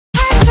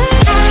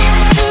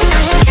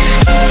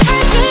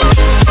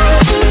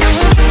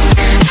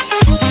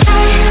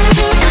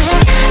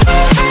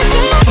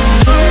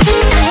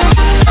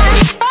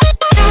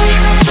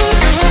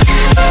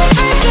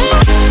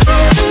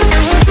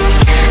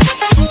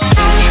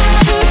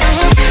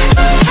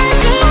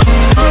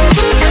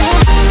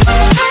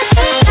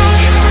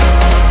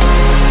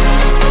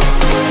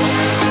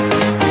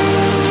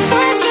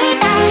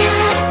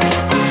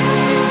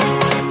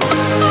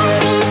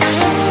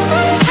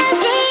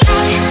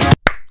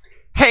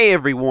Hey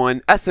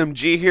everyone,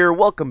 SMG here.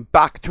 Welcome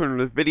back to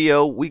another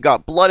video. We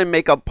got Blood and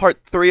Makeup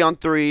Part 3 on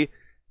 3,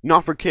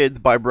 Not for Kids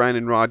by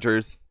Brandon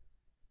Rogers.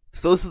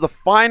 So this is the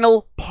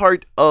final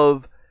part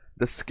of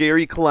the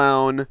Scary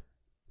Clown.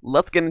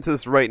 Let's get into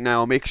this right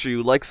now. Make sure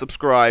you like,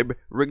 subscribe,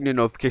 ring the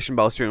notification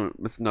bell so you don't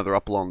miss another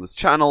upload on this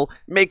channel.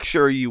 Make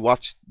sure you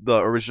watch the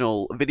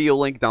original video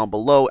link down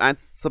below and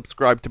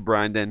subscribe to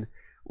Brandon.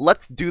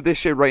 Let's do this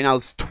shit right now.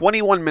 It's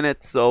 21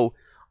 minutes, so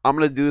I'm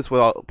going to do this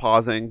without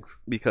pausing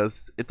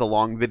because it's a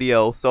long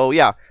video. So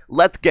yeah,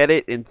 let's get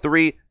it in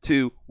 3,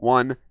 2,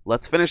 1.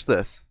 Let's finish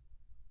this.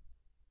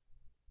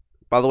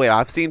 By the way,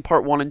 I've seen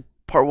part 1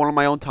 on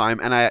my own time,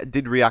 and I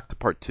did react to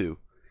part 2.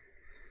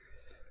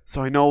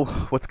 So I know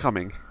what's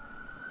coming.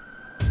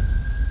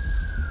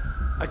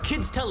 A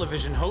kids'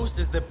 television host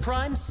is the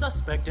prime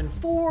suspect in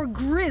 4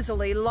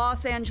 grisly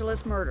Los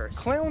Angeles murders.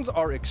 Clowns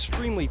are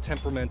extremely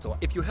temperamental.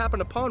 If you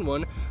happen upon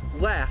one,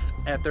 laugh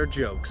at their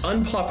jokes.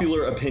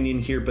 Unpopular opinion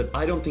here, but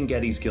I don't think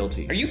Eddie's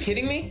guilty. Are you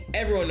kidding me?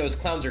 Everyone knows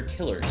clowns are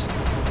killers.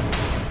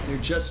 They're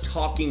just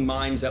talking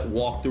minds that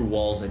walk through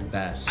walls at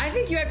best. I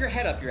think you have your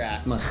head up your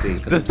ass. Must be.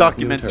 This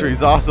documentary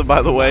is awesome,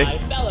 by the way. My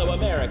fellow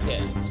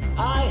Americans,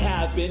 I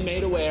have been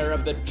made aware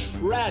of the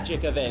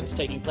tragic events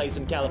taking place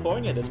in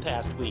California this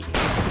past week.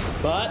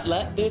 But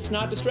let this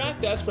not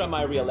distract us from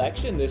my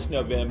re-election this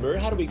November.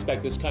 How do we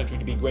expect this country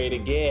to be great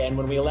again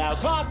when we allow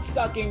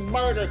cock-sucking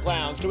murder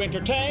clowns to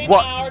entertain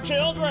our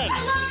children?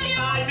 I love you!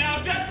 I know,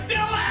 just do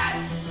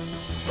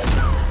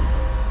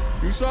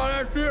it! You saw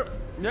that shit?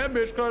 That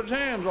bitch cut his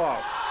hands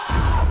off.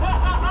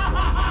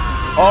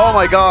 Oh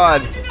my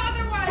god.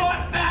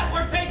 Fuck that!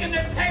 We're taking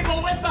this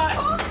table with us!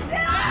 Hold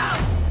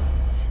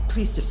still!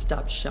 Please just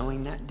stop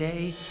showing that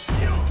day.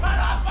 You cut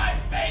off my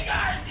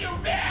fingers, you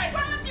bitch!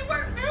 Well, if you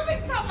weren't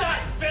moving so much.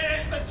 Just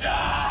finish the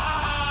job!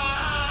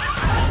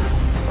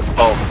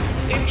 Oh.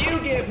 If you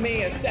give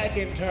me a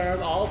second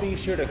term, I'll be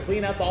sure to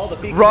clean up all the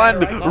fecal Run!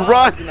 matter I caused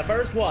Run! in the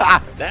first one.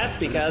 That's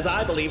because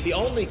I believe the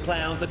only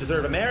clowns that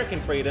deserve American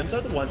freedoms are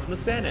the ones in the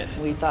Senate.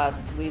 We thought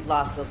we'd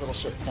lost those little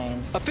shit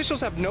stains.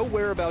 Officials have no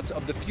whereabouts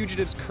of the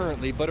fugitives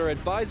currently, but are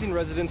advising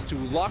residents to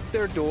lock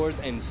their doors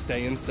and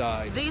stay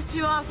inside. These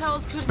two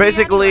assholes could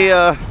Basically,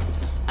 be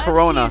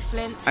Corona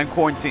and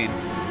quarantine.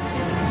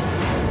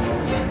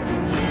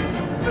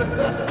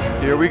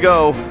 Here we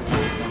go.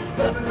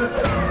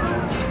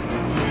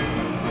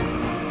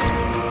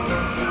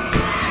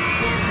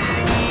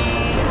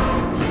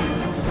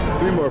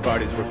 Three more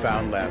bodies were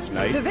found last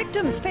night. The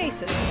victims'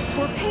 faces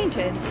were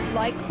painted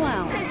like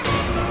clowns.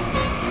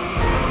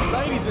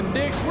 Ladies and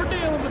dicks, we're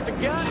dealing with the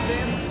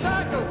goddamn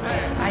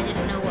psychopath. I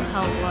didn't know what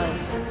hell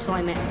was until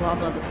I met Blah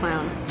Blah the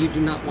Clown. You do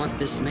not want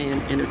this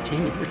man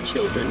entertaining your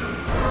children.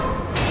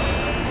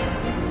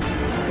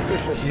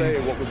 Officials say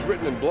what was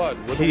written in blood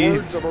were the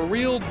words of a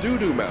real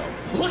doo-doo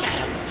mouth. Look at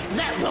him!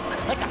 That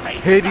look like the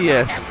face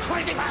Hideous. of a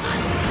crazy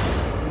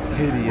bastard!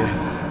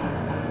 Hideous.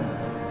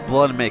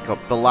 Blood and Makeup,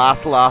 the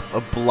last laugh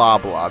of Blah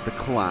Blah the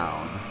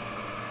Clown.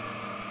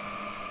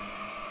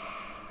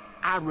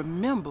 I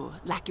remember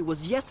like it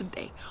was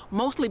yesterday,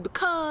 mostly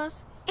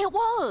because it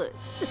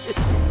was.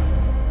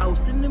 I was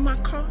sitting in my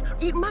car,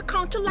 eating my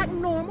concha like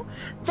normal.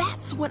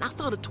 That's when I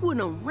started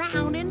twirling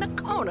around in the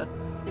corner.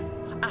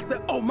 I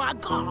said, oh my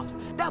God,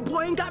 that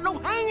boy ain't got no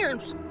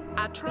hands.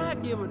 I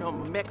tried giving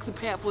him a Mexican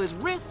pad for his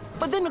wrist,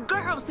 but then the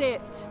girl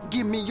said,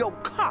 give me your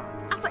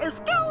car. I said,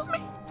 excuse me?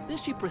 Then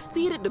she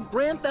proceeded to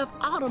grand theft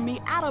auto me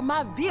out of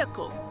my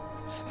vehicle.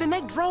 Then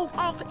they drove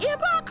off in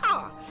my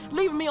car,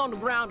 leaving me on the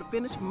ground to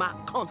finish my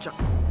concha.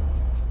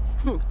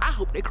 I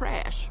hope they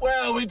crash.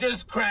 Well, we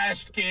just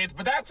crashed, kids,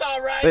 but that's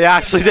all right.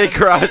 They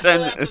crashed,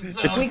 and it's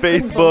We couldn't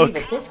Facebook. believe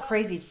it. This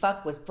crazy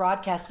fuck was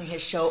broadcasting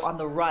his show on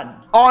the run.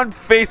 On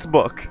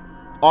Facebook.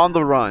 On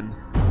the run.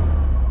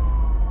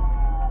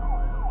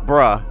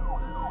 Bruh.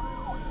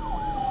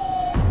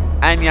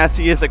 And yes,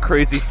 he is a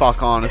crazy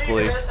fuck,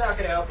 honestly. Hey, Chris, how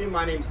can I help you?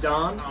 My name's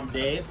Don. I'm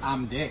Dave.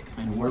 I'm Dick,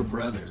 and we're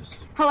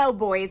brothers. Hello,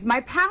 boys.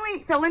 My pal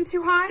ain't feeling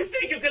too hot. You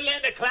think you can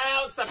lend a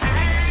clown some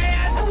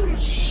hands? Holy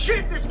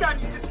shit, this guy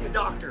needs to see a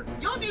doctor.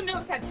 You'll do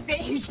no such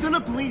thing. He's gonna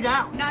bleed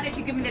out. Not if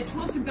you give me the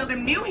tools to build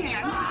him new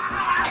hands.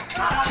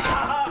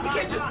 You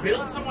can't just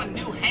build someone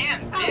new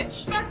hands,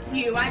 bitch. Fuck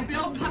you. I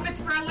build puppets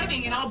for a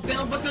living, and I'll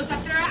build what goes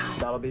up their ass.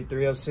 That'll be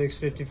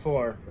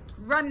 306.54.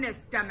 Run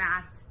this,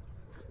 dumbass.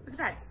 Look at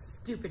that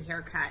stupid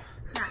haircut.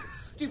 That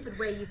stupid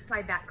way you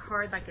slide that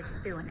card like it's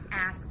through an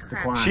ass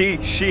crack. She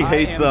hates I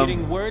am him.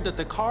 getting word that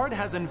the card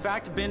has in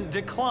fact been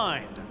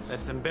declined.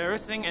 That's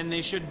embarrassing, and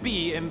they should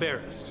be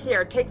embarrassed.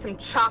 Here, take some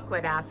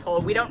chocolate,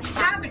 asshole. We don't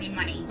have any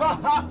money.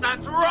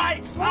 That's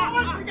right.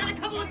 We got a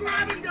couple of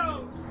grabbing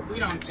those. We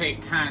don't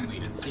take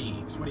kindly to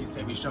thieves. What do you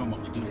say we show them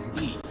what we do with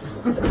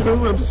thieves?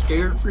 Oh, I'm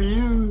scared for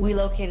you. We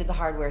located the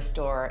hardware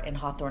store in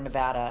Hawthorne,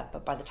 Nevada,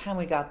 but by the time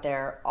we got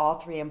there, all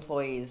 3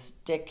 employees,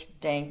 Dick,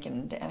 Dank,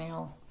 and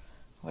Daniel,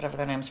 whatever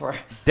their names were,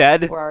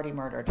 Dead? were already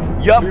murdered.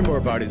 Yup. 3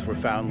 more bodies were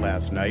found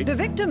last night. The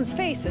victims'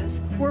 faces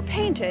were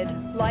painted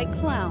like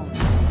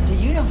clowns. Do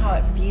you know how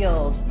it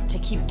feels to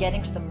keep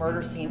getting to the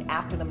murder scene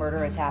after the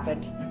murder has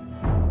happened?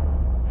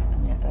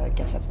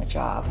 guess that's my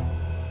job.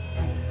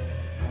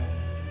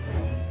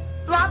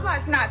 Blah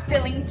Blah's not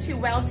feeling too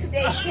well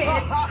today,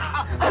 kids.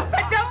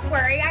 But don't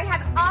worry, I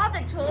have all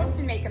the tools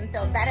to make him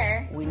feel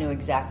better. We knew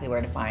exactly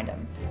where to find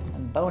him.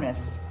 And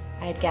bonus,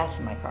 I had gas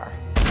in my car.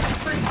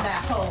 Freeze,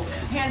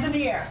 assholes. Hands in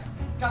the air.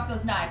 Drop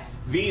those knives.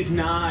 These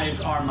knives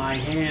are my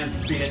hands,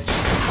 bitch.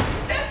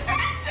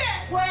 Distraction!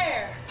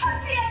 Where?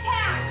 Pussy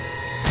attack!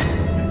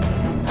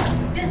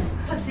 This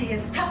pussy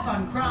is tough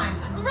on crime.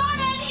 Run,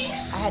 Eddie!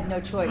 I had no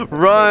choice but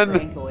Run. to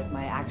break ankle with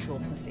my actual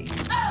pussy.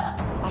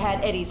 I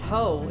had Eddie's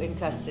hoe in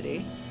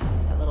custody.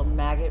 That little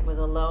maggot was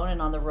alone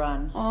and on the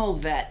run. All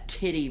that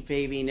titty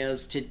baby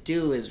knows to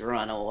do is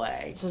run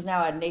away. This was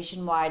now a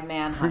nationwide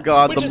manhunt.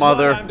 God, Which the is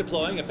mother. why I'm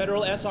deploying a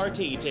federal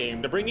SRT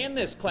team to bring in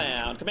this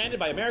clown, commanded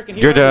by American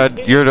hero. You're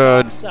dead. You're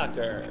dead.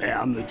 Sucker. Hey,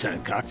 I'm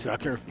Lieutenant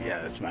Cocksucker.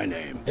 Yeah, that's my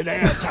name.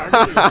 Today our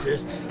target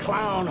is this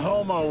clown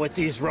homo with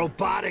these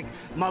robotic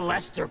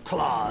molester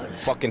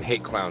claws. Fucking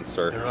hate clowns,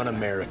 sir. They're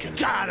un-American.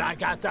 God, I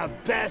got the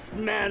best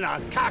men a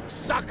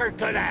cocksucker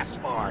could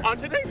ask for. On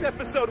today's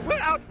episode, we're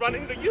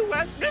outrunning the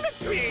U.S.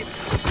 military.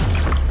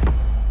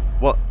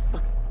 What?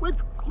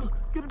 What's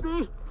gonna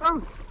be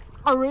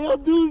a real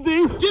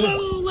doozy? Get a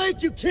little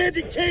late, you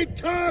candy cane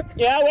cock!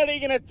 Yeah, what are you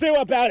gonna do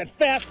about it,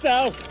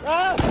 fatso?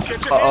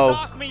 Get your hands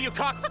off me, you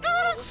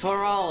cocksuckers!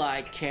 For all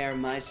I care,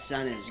 my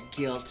son is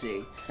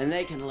guilty, and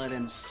they can let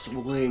him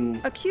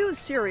swing. Accused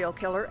serial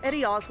killer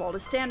Eddie Oswald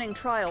is standing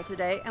trial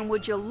today, and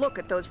would you look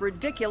at those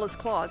ridiculous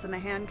claws in the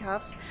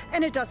handcuffs?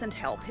 And it doesn't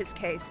help his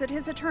case that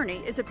his attorney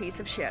is a piece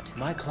of shit.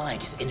 My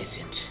client is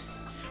innocent,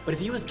 but if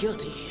he was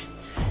guilty,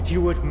 he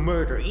would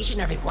murder each and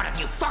every one of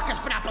you fuckers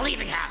for not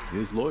believing him!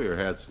 His lawyer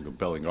had some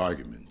compelling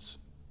arguments,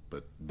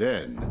 but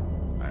then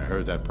I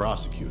heard that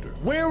prosecutor.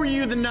 Where were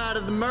you the night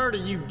of the murder,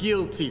 you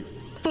guilty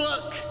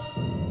fuck?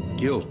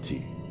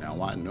 Guilty.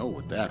 Now I know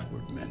what that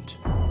word meant.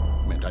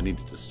 It meant I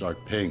needed to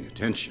start paying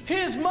attention.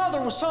 His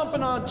mother was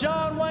humping on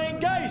John Wayne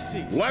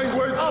Gacy.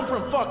 Language! I'm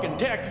from fucking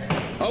Texas.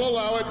 I'll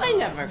allow it. I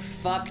never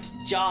fucked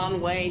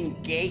John Wayne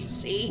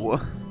Gacy.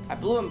 What? I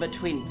blew him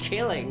between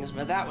killings,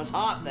 but that was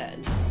hot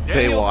then.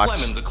 Daniel Baywatch.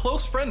 Clemens, a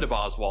close friend of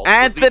Oswald,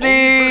 Anthony! was the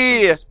only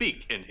person to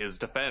speak in his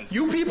defense.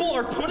 You people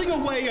are putting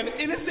away an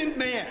innocent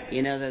man.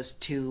 You know those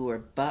two were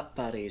butt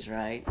buddies,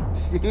 right?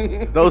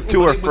 Those two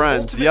But are it was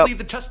friends. ultimately Yep.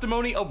 the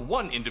testimony of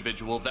one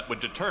individual that would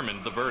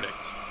determine the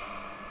verdict.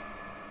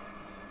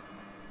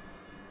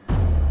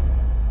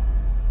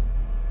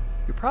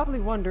 You're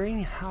probably wondering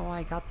how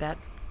I got that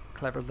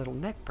clever little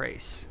neck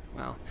brace.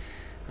 Well,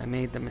 I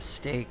made the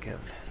mistake of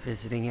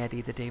visiting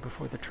Eddie the day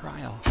before the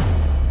trial.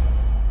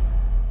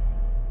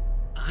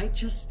 I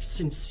just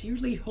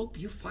sincerely hope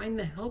you find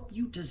the help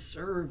you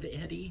deserve,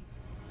 Eddie.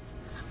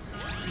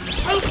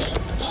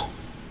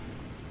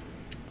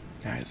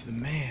 Now, is the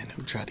man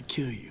who tried to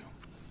kill you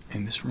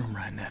in this room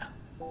right now?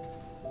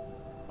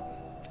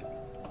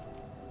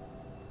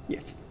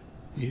 Yes.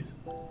 Yes?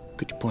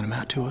 Could you point him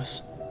out to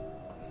us?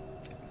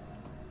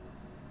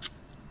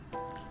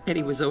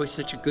 Eddie was always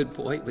such a good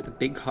boy with a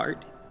big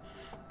heart.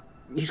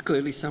 He's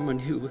clearly someone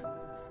who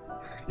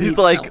He's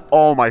like, help,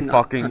 oh my not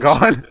fucking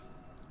punishment. god.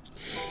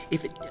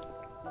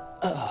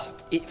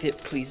 If it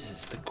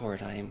pleases the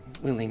court, I am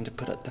willing to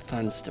put up the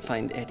funds to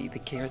find Eddie the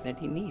care that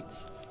he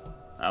needs.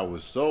 I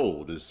was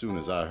sold as soon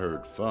as I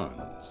heard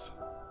funds.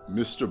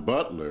 Mr.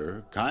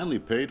 Butler kindly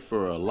paid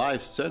for a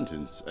life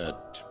sentence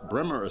at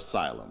Bremer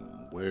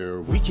Asylum,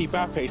 where We keep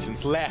our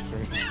patients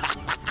laughing.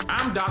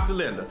 I'm Dr.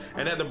 Linda,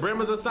 and at the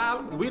Bremer's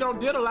Asylum, we don't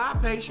diddle our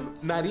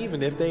patients. Not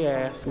even if they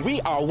ask.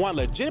 We are one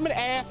legitimate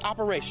ass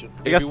operation.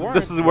 I guess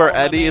this is where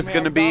Eddie is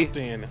gonna be.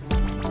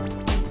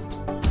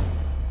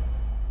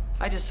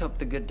 I just hope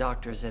the good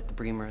doctors at the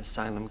Bremer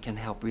Asylum can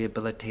help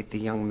rehabilitate the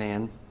young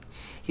man.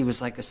 He was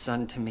like a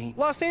son to me.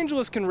 Los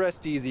Angeles can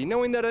rest easy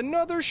knowing that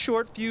another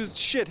short-fused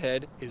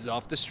shithead is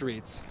off the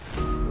streets.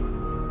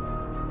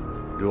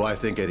 Do I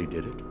think Eddie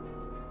did it?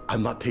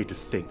 I'm not paid to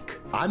think.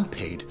 I'm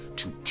paid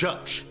to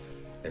judge.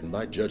 And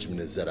my judgment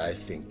is that I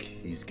think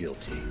he's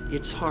guilty.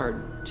 It's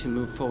hard to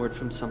move forward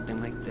from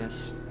something like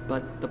this,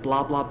 but the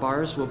Blah Blah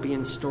bars will be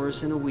in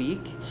stores in a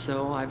week,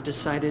 so I've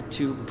decided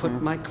to put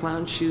my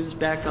clown shoes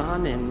back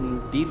on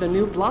and be the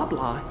new Blah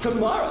Blah.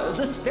 Tomorrow's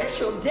a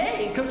special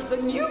day, because the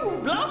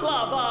new Blah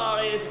Blah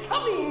bar is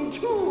coming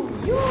to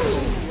you!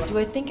 Do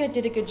I think I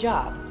did a good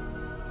job?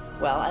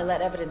 Well, I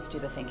let evidence do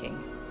the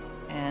thinking.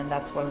 And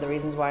that's one of the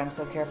reasons why I'm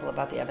so careful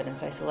about the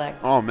evidence I select.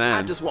 Oh man.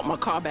 I just want my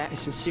car back. I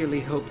sincerely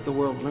hope the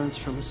world learns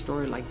from a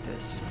story like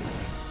this,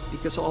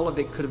 because all of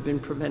it could have been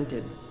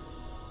prevented.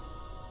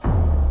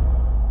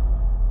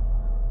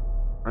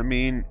 I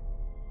mean,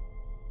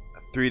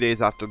 3 days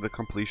after the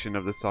completion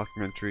of this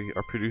documentary,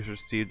 our producer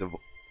received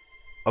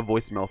a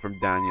voicemail from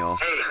Daniel.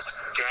 Hey,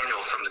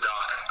 Daniel from the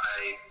doc.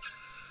 I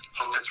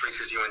hope this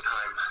reaches you in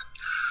time.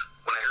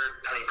 When I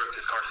heard Penny Brooke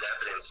discarded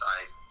evidence,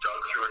 I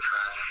dug through her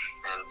trash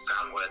and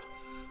found what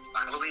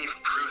I believe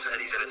proves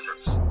Eddie's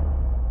innocence.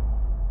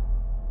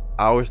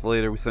 Hours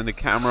later, we send a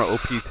camera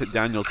OP to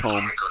Daniel's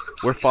home,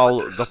 where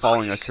the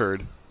following occurred.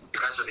 You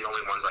guys are the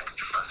only ones I can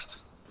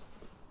trust.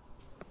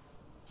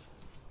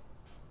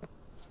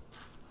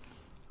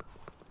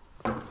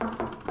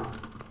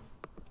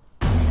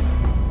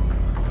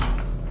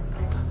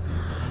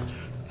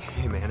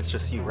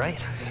 it's just you, right?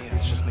 Yeah,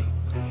 it's just me.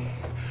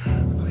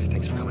 Okay,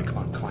 thanks for coming. Come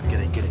on, get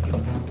in.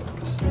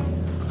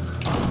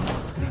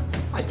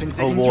 I've been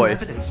digging through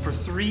evidence for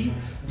 3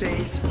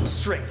 days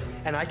straight,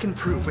 and I can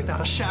prove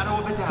without a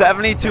shadow of a doubt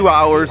 72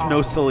 hours,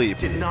 no sleep.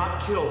 Did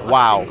not kill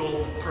wow. a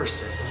single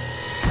person.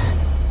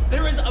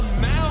 There is a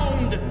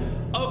mound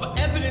of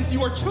evidence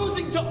you are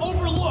choosing to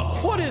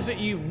overlook. What is it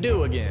you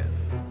do again?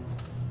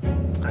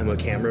 I'm a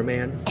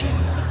cameraman.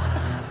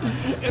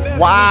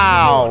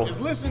 Wow. Is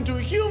listen to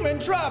a human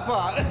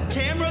tripod.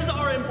 Cameras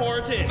are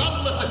important. Not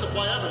unless I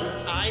supply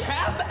evidence. I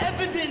have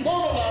evidence.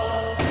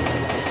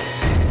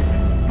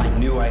 I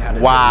knew I had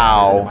to take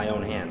matters into my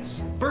own hands.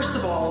 First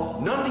of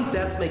all, none of these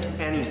deaths make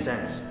any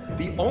sense.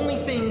 The only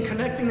thing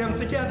connecting them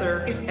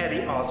together is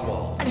Eddie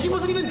Oswald. And he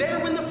wasn't even there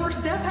when the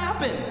first death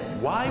happened.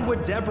 Why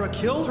would Deborah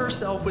kill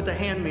herself with a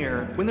hand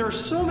mirror when there are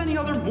so many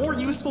other more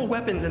useful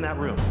weapons in that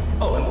room?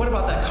 Oh, and what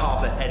about that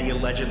cop that Eddie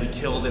allegedly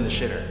killed in the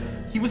shitter?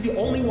 He was the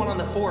only one on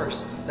the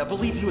force that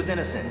believed he was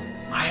innocent.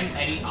 I am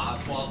Eddie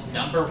Oswald's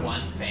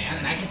 #1 fan,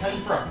 and I can tell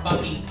you for a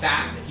fucking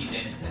fact that he's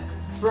innocent.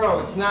 Bro,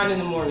 it's 9 in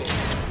the morning.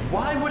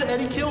 Why would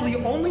Eddie kill the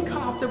only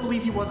cop that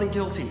believed he wasn't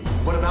guilty?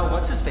 What about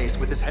what's-his-face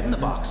with his head in the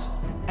box?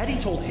 Eddie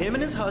told him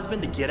and his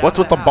husband to get out What's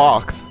of with the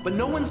house, box? But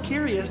no one's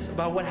curious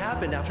about what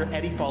happened after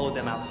Eddie followed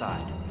them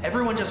outside.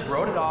 Everyone just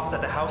wrote it off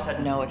that the house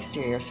had no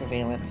exterior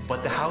surveillance.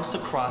 But the house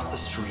across the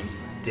street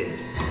did.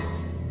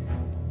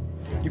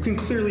 You can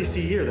clearly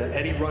see here that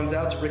Eddie runs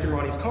out to Rick and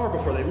Ronnie's car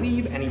before they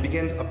leave, and he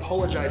begins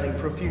apologizing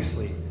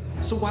profusely.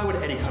 So why would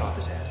Eddie cut off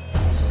his head?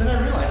 So then I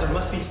realized there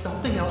must be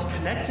something else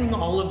connecting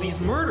all of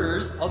these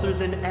murders other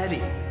than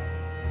Eddie.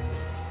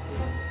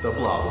 The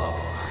blah blah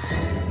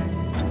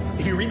blah.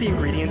 If you read the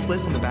ingredients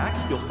list on the back,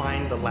 you'll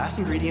find the last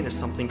ingredient is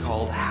something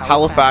called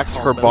Halifax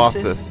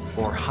Herbosis,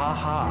 or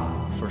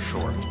HaHa for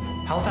short.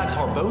 Halifax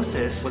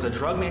Herbosis was a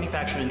drug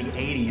manufactured in the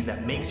 80s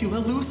that makes you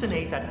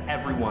hallucinate that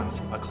everyone's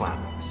a clown.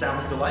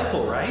 Sounds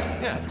delightful, right?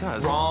 Yeah, it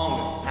does.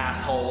 Wrong,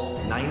 asshole.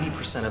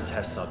 90% of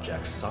test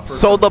subjects suffer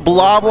So from the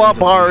blah blah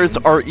bars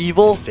are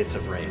evil? Fits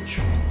of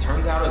rage.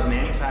 Turns out it was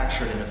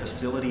manufactured in a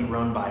facility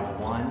run by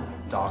one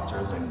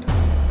Dr. Linda.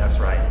 That's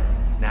right.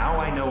 Now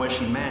I know what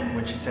she meant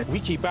when she said, "We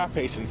keep our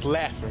patients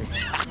laughing."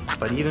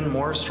 But even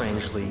more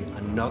strangely,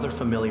 another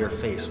familiar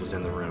face was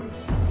in the room.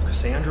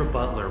 Cassandra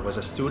Butler was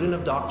a student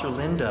of Dr.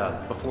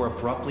 Linda before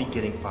abruptly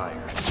getting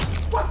fired.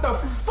 What the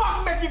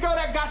fuck make you go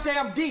that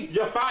goddamn deep?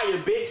 You're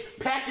fired, bitch.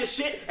 Pack your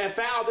shit and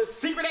file this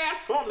secret-ass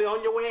formula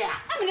on your way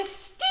out. I'm gonna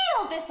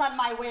steal this on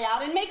my way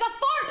out and make a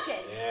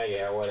fortune.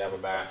 Yeah, whatever,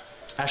 bye.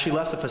 As she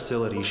left the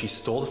facility, she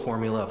stole the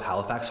formula of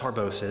Halifax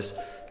Herbosis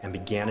and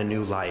began a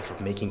new life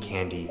of making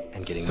candy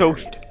and getting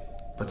married.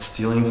 But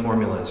stealing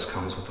formulas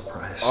comes with a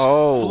price.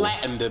 Oh.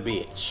 Flatten the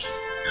bitch.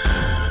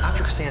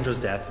 After Cassandra's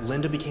death,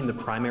 Linda became the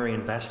primary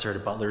investor to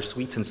Butler's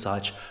Sweets and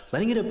such,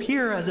 letting it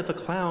appear as if a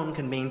clown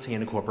can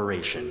maintain a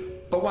corporation.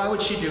 But why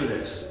would she do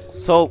this?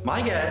 So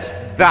my guess,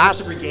 that's in hopes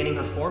of regaining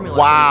her formula,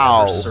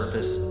 wow. to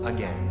surface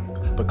again.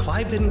 But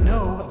Clive didn't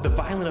know of the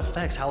violent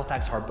effects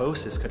Halifax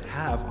Herbosis could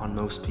have on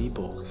most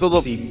people. So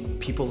you see,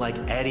 people like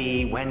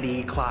Eddie,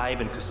 Wendy, Clive,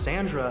 and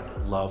Cassandra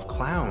love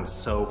clowns,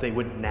 so they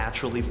would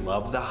naturally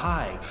love the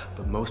high.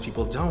 But most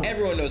people don't.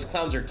 Everyone knows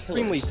clowns are killers.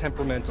 Extremely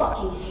temperamental.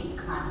 Fucking hate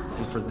clowns.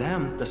 And for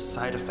them, the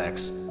side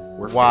effects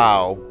were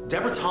wow. fatal.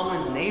 Deborah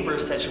Tomlin's neighbor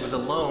said she was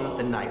alone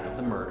the night of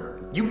the murder.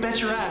 You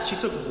bet your ass she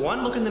took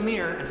one look in the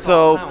mirror and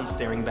saw a clown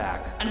staring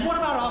back. And what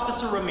about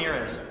Officer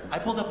Ramirez? I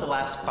pulled up the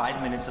last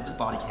 5 minutes of his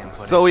body cam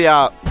footage. So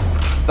yeah,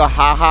 the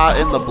haha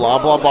and the blah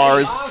blah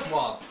bars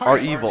are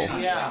evil.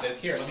 Yeah,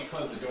 here, let me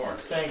close the door.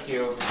 Thank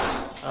you.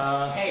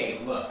 Hey,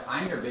 look,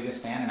 I'm your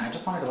biggest fan, and I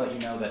just wanted to let you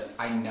know that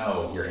I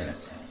know you're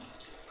innocent.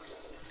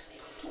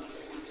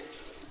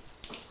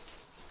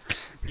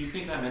 You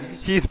think I'm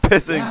innocent? He's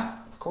pissing. Yeah,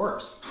 of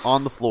course.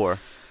 On the floor.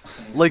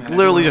 Like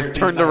literally just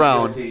turned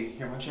around. Here,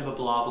 why don't you have a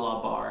blah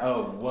blah bar?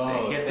 Oh,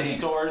 whoa. They hit the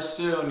stores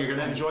soon. You're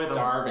gonna enjoy them.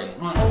 Starving.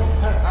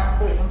 Oh,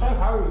 hey, sometimes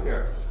how are you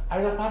here?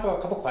 I just have a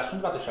couple questions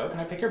about the show.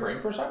 Can I pick your brain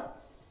for a sec?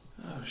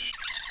 Oh,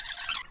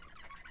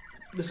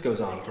 This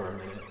goes on for a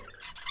minute.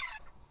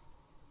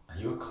 Are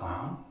you a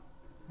clown?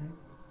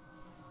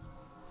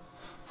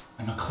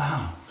 I'm a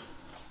clown.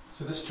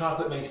 So this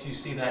chocolate makes you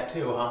see that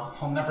too, huh?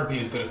 I'll never be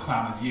as good a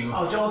clown as you.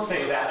 Oh, don't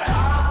say that.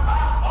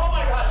 Oh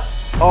my god.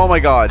 Oh my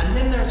god. And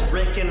then there's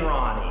Rick and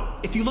Ronnie.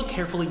 If you look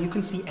carefully, you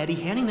can see Eddie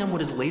handing them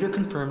what is later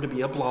confirmed to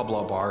be a blah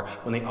blah bar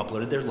when they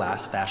uploaded their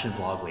last fashion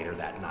vlog later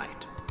that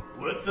night.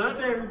 What's up,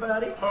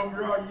 everybody?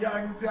 Homegirl,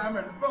 young, dumb,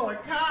 and full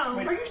of cum.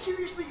 Wait, are you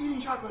seriously eating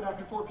chocolate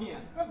after 4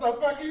 p.m.? What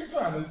the fuck are you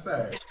trying to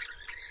say?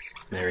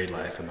 Married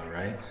life, am I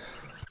right?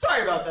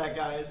 Sorry about that,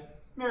 guys.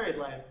 Married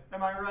life,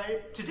 am I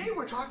right? Today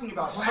we're talking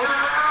about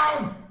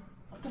clown!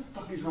 What the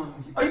fuck is wrong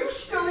with you? Are you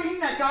still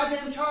eating that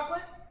goddamn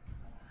chocolate?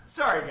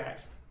 Sorry,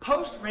 guys.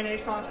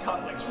 Post-Renaissance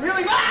cufflinks.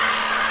 Really?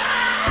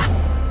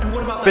 And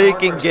what about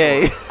faking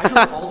gay? I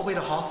drove all the way to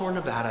Hawthorne,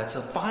 Nevada to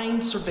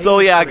find surveillance. So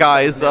yeah,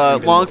 guys,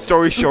 long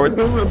story short,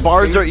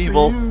 bars are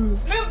evil. Move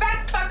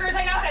back, fuckers!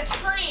 I know how to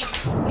scream!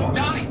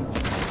 Donnie!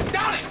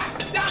 Donnie!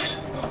 Donnie!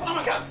 Oh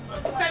my god!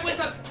 Stay with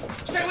us!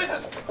 Stay with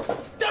us!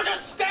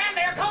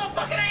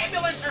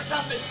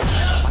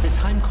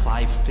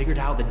 figured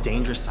out the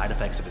dangerous side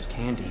effects of his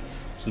candy,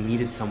 he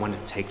needed someone to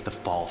take the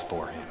fall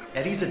for him.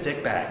 Eddie's a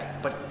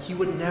dickbag, but he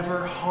would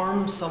never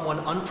harm someone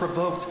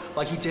unprovoked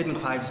like he did in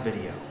Clive's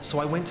video. So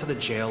I went to the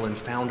jail and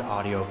found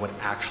audio of what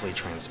actually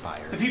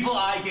transpired. The people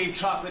I gave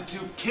chocolate to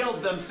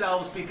killed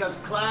themselves because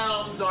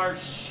clowns are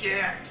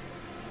shit.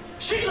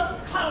 She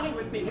loved clowning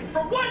with me, and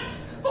for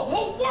once, the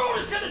whole world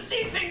is gonna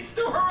see things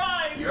through her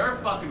eyes. You're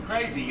fucking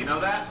crazy, you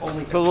know that?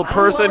 Only So the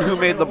person who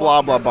made the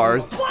blah blah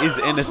bars is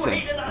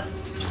innocent.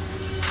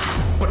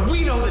 But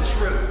we know the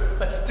truth.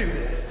 Let's do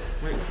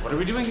this. Wait, what are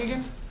we doing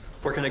again?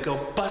 We're gonna go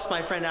bust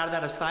my friend out of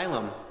that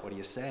asylum. What do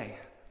you say?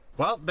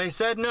 Well, they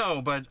said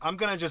no, but I'm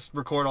gonna just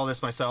record all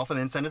this myself and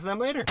then send it to them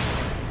later.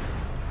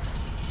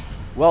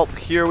 Well,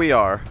 here we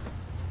are.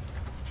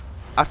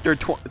 After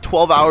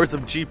 12 hours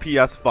of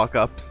GPS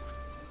fuck-ups.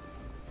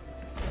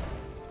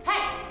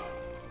 Hey!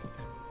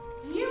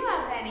 Do you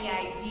have any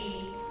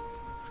ID?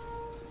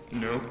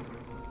 No.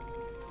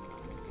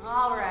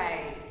 All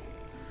right.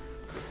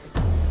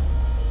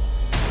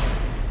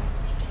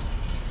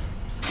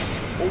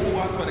 Oh,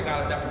 I swear to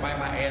God, if that bite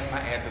my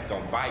ass is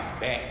gonna bite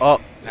back. Oh,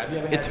 Have you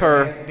ever it's had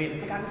your her. ass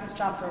bit? I got into this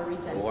job for a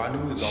reason. Oh, I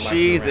knew it was gonna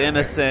She's like you around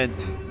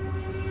innocent.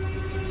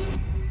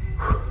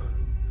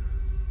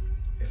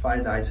 If I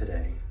die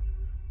today,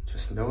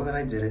 just know that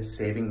I did it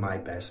saving my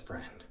best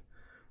friend.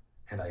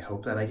 And I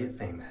hope that I get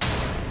famous.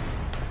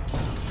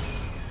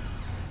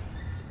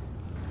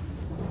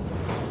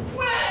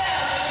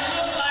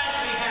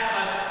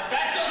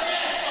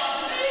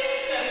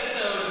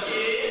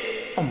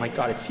 Oh my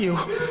God, it's you.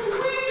 When did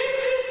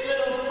this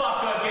little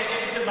fucker get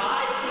into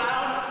my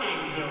clown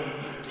kingdom?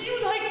 Do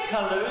you like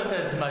colors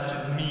as much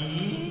as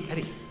me?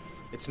 Eddie,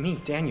 it's me,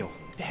 Daniel.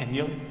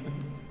 Daniel?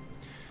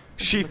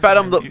 She fed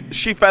him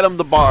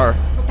the bar.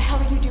 What the hell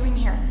are you doing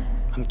here?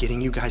 I'm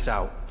getting you guys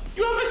out.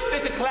 You ever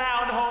stick a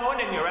clown horn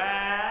in your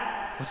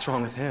ass? What's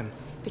wrong with him?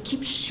 They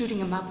keep shooting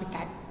him up with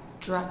that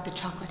drug the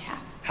chocolate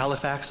has.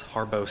 Halifax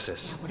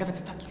harbosis. Yeah, whatever the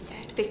fuck you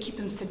said. They keep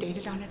him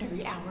sedated on it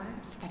every hour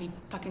so that he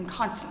fucking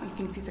constantly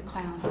thinks he's a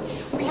clown.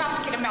 We have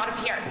to get him out of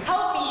here.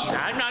 Help me!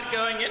 I'm not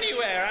going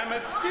anywhere. I'm a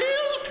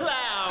still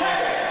clown.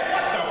 Hey,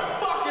 what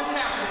the fuck is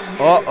happening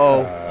here?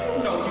 Uh-oh.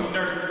 You know you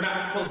nurses are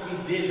not supposed to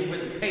be dealing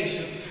with the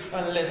patients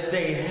unless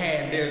they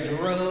had their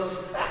drugs.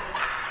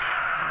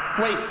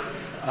 Wait,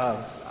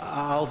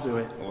 I'll do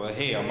it. Well,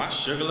 hell, my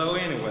sugar low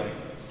anyway.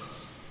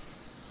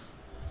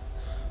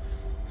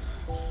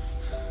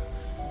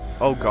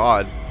 Oh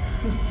God.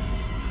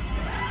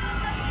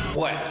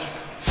 What?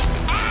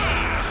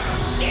 Ah!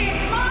 Shit!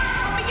 Mark!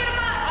 Help me get him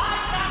up!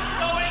 I'm not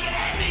going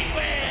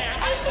anywhere.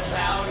 I'm the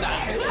clown.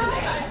 I'm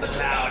the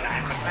clown.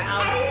 I'm the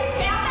clown. Hey,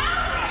 stand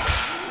up!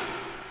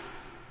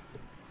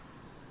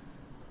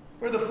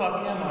 Where the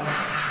fuck am I?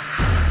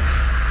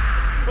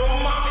 Oh,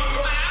 mommy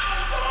clown!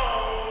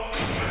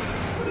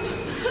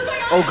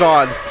 Oh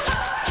God.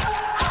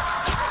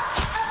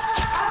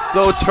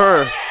 So it's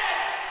her.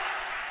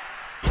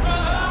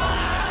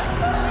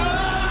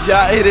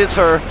 Yeah, it is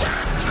her.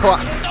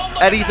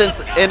 Eddie's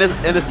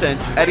innocent.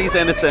 Eddie's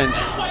innocent.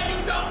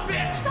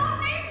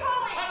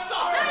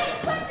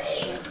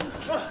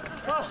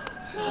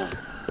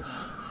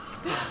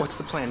 What's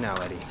the plan now,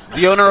 Eddie?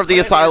 The owner of the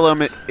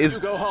asylum is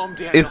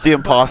the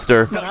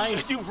imposter.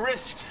 You've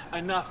risked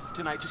enough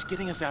tonight just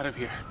getting us out of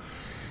here.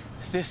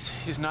 This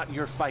is not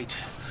your fight.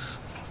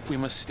 We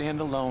must stand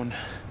alone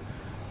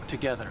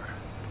together.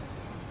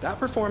 That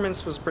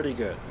performance was pretty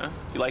good. Huh?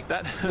 You like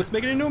that? Let's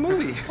make it into a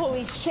movie.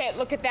 Holy shit,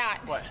 look at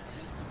that. What?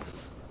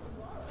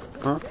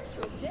 Huh?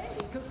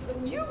 Because the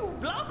new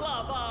blah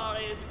blah bar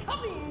is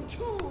coming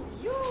to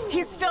you.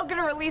 He's still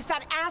gonna release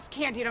that ass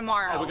candy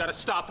tomorrow. Oh, we gotta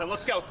stop him.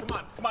 Let's go. Come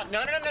on, come on.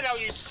 No,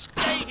 you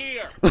stay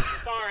here.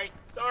 Sorry.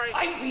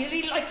 I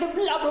really like the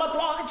blah blah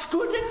blah. It's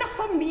good enough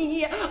for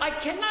me. I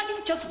cannot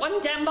eat just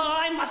one damn bar.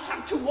 I must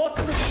have 2 or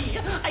 3.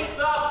 What's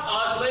up,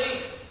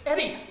 ugly?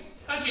 Eddie.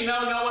 Don't you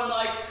know no one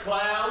likes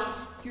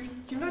clowns?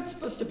 You're not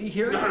supposed to be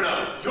here. No,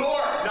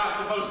 you're not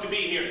supposed to be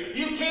here.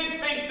 You kids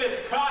think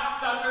this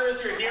cocksucker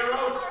is your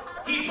hero?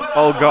 He put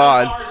Oh, us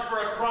God. on bars for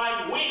a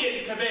crime we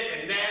didn't commit,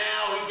 and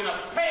now he's gonna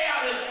pay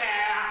out his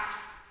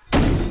ass.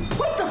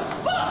 What the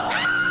fuck?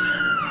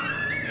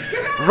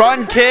 You're gonna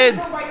Run,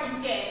 kids! for what you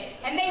did,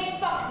 and they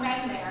fuck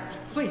men there.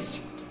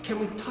 Please, can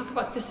we talk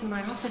about this in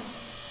my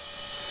office?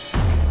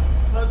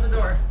 Close the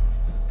door.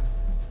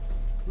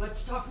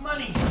 Let's talk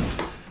money.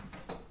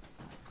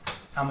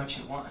 How much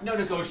you want? No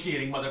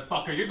negotiating,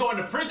 motherfucker. You're going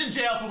to prison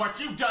jail for what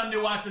you've done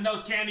to us, and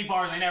those candy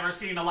bars ain't never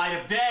seen the light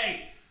of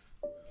day.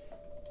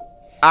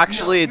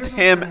 Actually, it's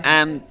him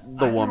and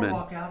the I'm woman.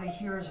 gonna walk out of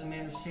here as a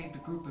man who saved a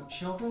group of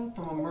children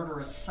from a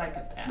murderous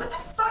psychopath. What the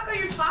fuck are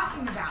you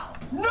talking about?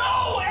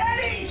 No,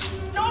 Eddie!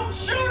 Don't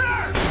shoot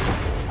her!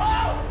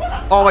 Oh, what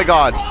the Oh my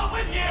God. fuck is wrong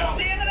with you?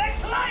 See you in the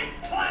next life,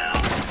 clown!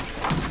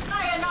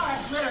 Sayonara,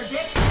 glitter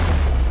dick.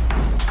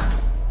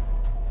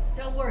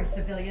 Don't worry,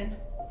 civilian.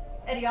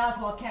 Eddie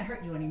Oswald can't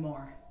hurt you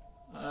anymore.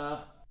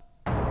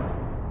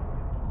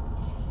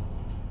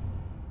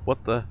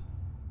 What the?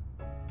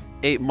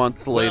 8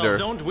 months later. Well,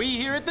 don't we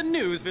here at the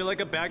news feel like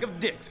a bag of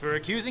dicks for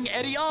accusing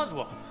Eddie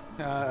Oswald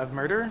of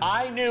murder?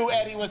 I knew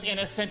Eddie was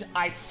innocent.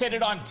 I said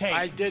it on tape.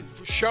 I did.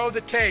 Show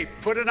the tape.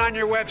 Put it on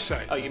your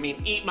website. Oh, you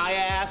mean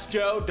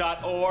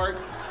eatmyassjoe.org?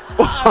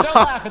 Don't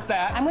laugh at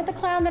that. I'm with the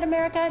clown that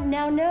America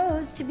now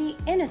knows to be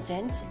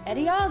innocent,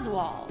 Eddie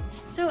Oswald.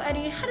 So,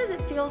 Eddie, how does it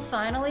feel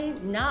finally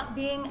not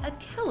being a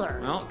killer?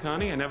 Well,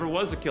 Connie, I never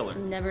was a killer.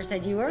 Never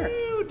said you were.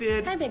 You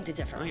did. I beg to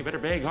differ. Well, you better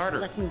beg harder.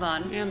 Let's move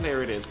on. And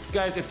there it is.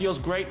 Guys, it feels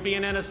great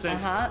being innocent.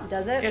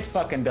 Does it? It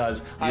fucking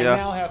does. I Yeah.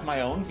 now have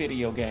my own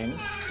video game,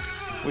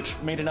 which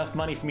made enough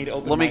money for me to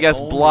open Let me my guess,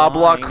 own Blah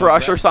Blah line of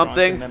Crush or restaurants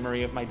something? in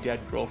memory of my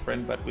dead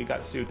girlfriend, but we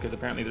got sued because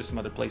apparently there's some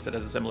other place that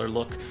has a similar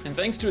look. And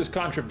thanks to his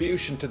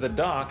contribution to the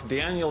doc,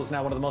 Daniel's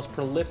now one of the most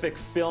prolific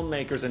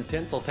filmmakers in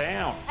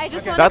Tinseltown. I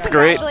just want That's to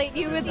great. congratulate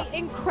you with the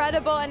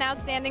incredible and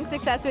outstanding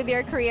success with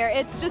your career.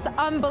 It's just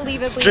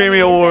unbelievably Streamy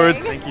amazing.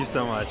 Awards. Thank you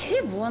so much. Do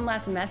you have one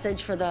last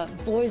message for the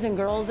boys and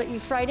girls that you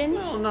frightened?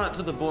 Well, not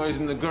to the boys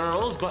and the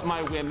girls, but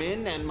my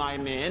women and my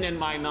men and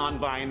my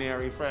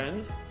non-binary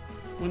friends.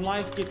 When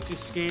life gets you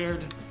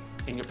scared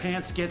and your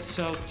pants get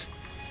soaked,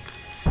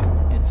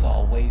 it's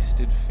all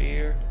wasted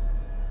fear.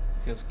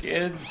 Because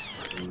kids,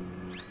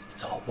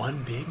 it's all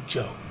one big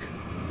joke.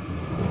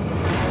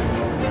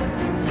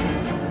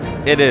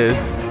 It is.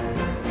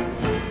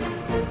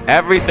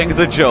 Everything's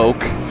a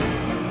joke.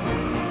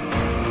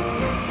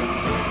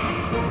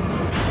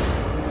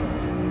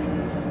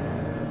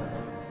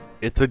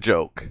 It's a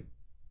joke.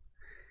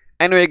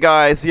 Anyway,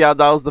 guys, yeah,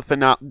 that was the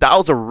finale. That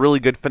was a really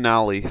good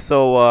finale.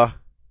 So,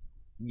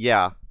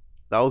 yeah,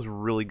 that was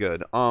really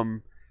good.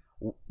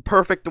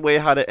 Perfect way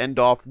how to end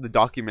off the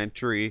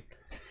documentary.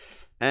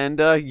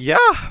 And,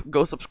 yeah,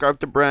 go subscribe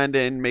to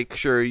Brandon. Make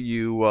sure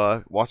you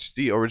watch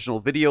the original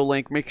video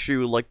link. Make sure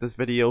you like this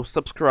video,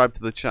 subscribe to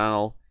the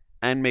channel,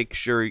 and make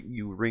sure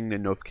you ring the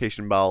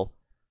notification bell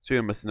so you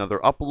don't miss another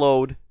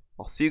upload.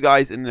 I'll see you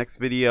guys in the next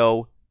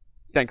video.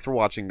 Thanks for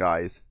watching,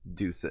 guys.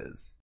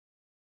 Deuces.